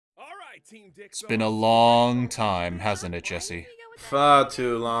It's been a long time, hasn't it, Jesse? Far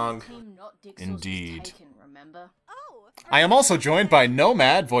too long. Indeed. I am also joined by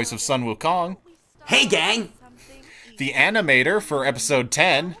Nomad, voice of Sun Wukong. Hey, gang! The animator for episode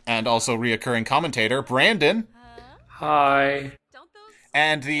 10, and also reoccurring commentator, Brandon. Hi.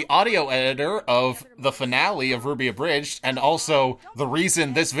 And the audio editor of the finale of RWBY Abridged, and also the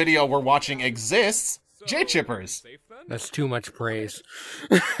reason this video we're watching exists, JChippers. That's too much praise.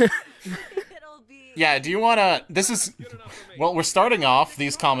 Yeah, do you wanna... Well, we're starting off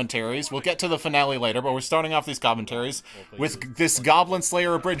these commentaries. We'll get to the finale later, but we're starting off these commentaries with this Goblin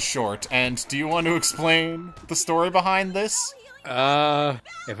Slayer Abridged short. And do you want to explain the story behind this? If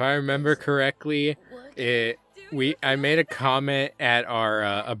I remember correctly, I made a comment at our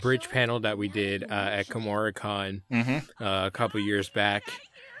Abridged panel that we did at COMMENTATORS a couple years back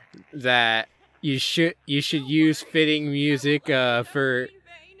that you should use fitting music for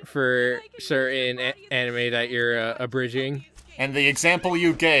certain anime that you're abridging. And the example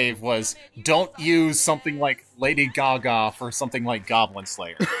you gave was, don't use something like Lady Gaga for something like Goblin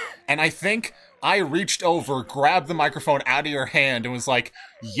Slayer. And I think I reached over, grabbed the microphone out of your hand, and was like,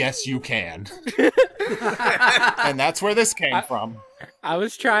 yes, you can. And that's where this came from. I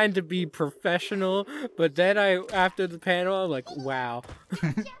was trying to be professional, but then after the panel, I was like, wow,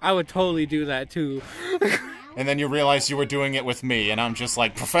 I would totally do that too. And then you realized you were doing it with me, and I'm just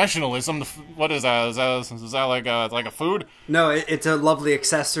like, professionalism? What is that? Is that like a food? No, it's a lovely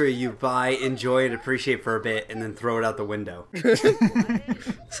accessory you buy, enjoy, and appreciate for a bit, and then throw it out the window. Is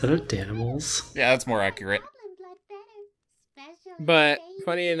that a Danimals? Yeah, that's more accurate. But,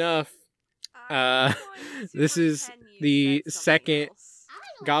 funny enough, this is the second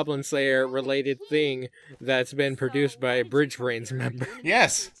Goblin Slayer related thing that's been produced by a Bridge Brains member.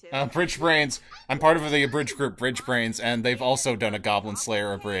 Yes, Bridge Brains. I'm part of the Abridged group, Bridge Brains, and they've also done a Goblin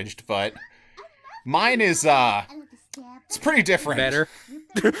Slayer Abridged, but mine is, it's pretty different. Better?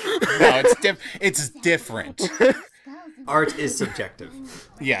 No, it's different. Art is subjective.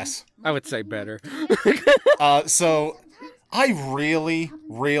 Yes. I would say better. So, I really,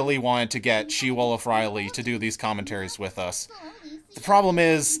 really wanted to get She-Wolf Riley to do these commentaries with us. The problem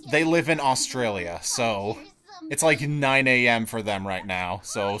is, they live in Australia, so it's like 9 a.m. for them right now,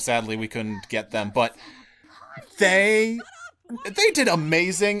 so sadly we couldn't get them, but they did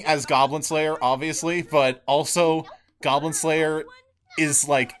amazing as Goblin Slayer, obviously, but also Goblin Slayer is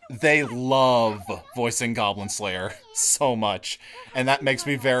like, they love voicing Goblin Slayer so much, and that makes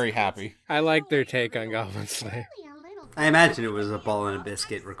me very happy. I like their take on Goblin Slayer. I imagine it was a ball and a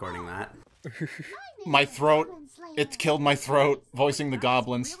biscuit recording that. My throat, it killed my throat, voicing the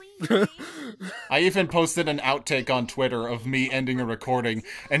goblins. I even posted an outtake on Twitter of me ending a recording,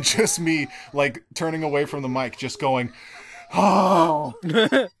 and just me, like, turning away from the mic, just going, oh!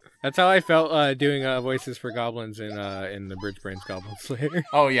 That's how I felt doing voices for goblins in the Bridge Brains Goblin Slayer.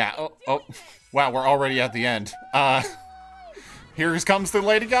 Oh, yeah. Oh, wow, we're already at the end. Here comes the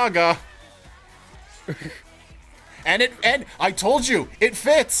Lady Gaga. And I told you, it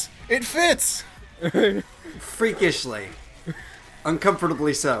fits! It fits! Freakishly.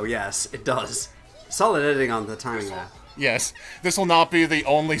 Uncomfortably so, yes, it does. Solid editing on the timing there. Yes, this will not be the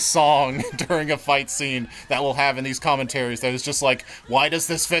only song during a fight scene that we'll have in these commentaries that is just like, why does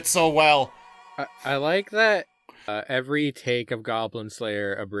this fit so well? I like that every take of Goblin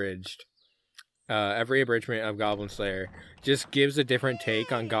Slayer Abridged, every abridgment of Goblin Slayer, just gives a different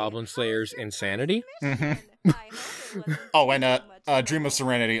take on Goblin Slayer's insanity. Oh, and Dream of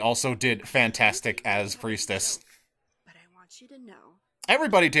Serenity also did fantastic as Priestess. But I want you to know.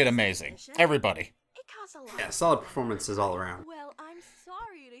 Everybody did amazing. Everybody. Yeah, solid performances all around. Well, I'm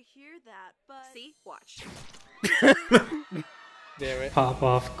sorry to hear that, but see, watch. Damn it. Pop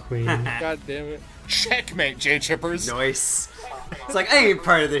off, Queen. God damn it. Checkmate, JChippers. Nice. It's like, I ain't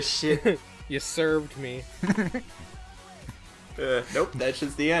part of this shit. You served me. Nope, that's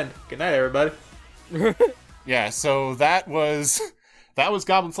just the end. Good night, everybody. Yeah, so that was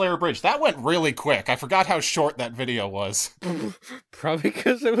Goblin Slayer Bridge. That went really quick. I forgot how short that video was. Probably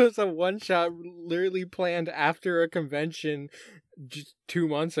because it was a one-shot literally planned after a convention just 2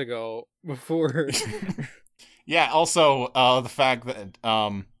 months ago before. Yeah, also, the fact that,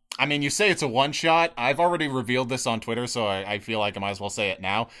 I mean, you say it's a one-shot. I've already revealed this on Twitter, so I feel like I might as well say it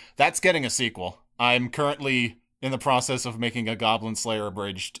now. That's getting a sequel. I'm currently in the process of making a Goblin Slayer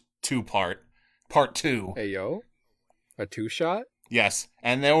Abridged Part 2. Hey, yo. A 2-shot? Yes,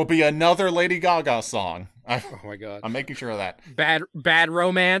 and there will be another Lady Gaga song. Oh my god. I'm making sure of that. Bad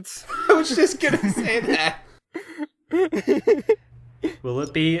romance? I was just gonna say that. Will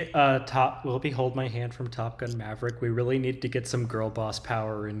it be Will it be Hold My Hand from Top Gun Maverick? We really need to get some girl boss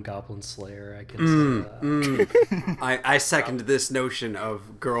power in Goblin Slayer. I can say that. I second this notion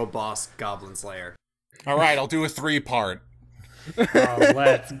of girl boss Goblin Slayer. All right, I'll do a 3-part. Oh,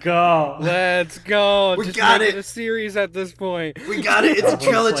 let's go. Let's go. We Just got make it. a series at this point. We got it. It's a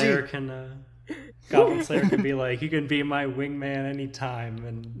trilogy. Goblin Slayer can be like, you can be my wingman anytime,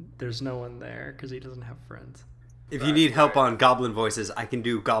 and there's no one there because he doesn't have friends. If you need help on Goblin voices, I can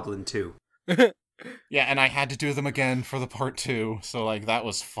do Goblin too. Yeah, and I had to do them again for the part 2, so, like, that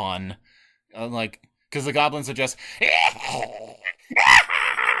was fun. Like, because the goblins are just...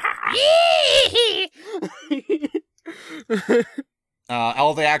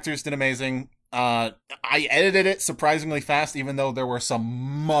 all the actors did amazing. I edited it surprisingly fast, even though there were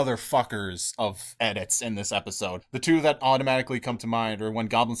some motherfuckers of edits in this episode. The two that automatically come to mind are when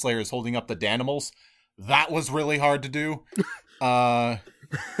Goblin Slayer is holding up the Danimals. That was really hard to do.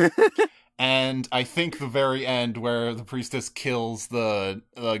 And I think the very end where the priestess kills the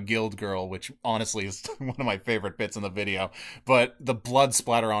guild girl, which honestly is one of my favorite bits in the video. But the blood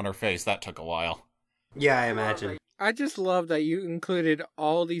splatter on her face, that took a while. Yeah, I imagine. I just love that you included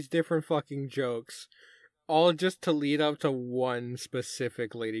all these different fucking jokes, all just to lead up to one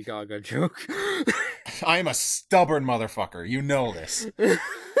specific Lady Gaga joke. I am a stubborn motherfucker. You know this.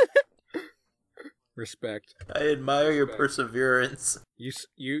 Respect. I admire your perseverance.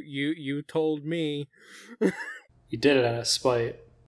 You told me. You did it out of spite.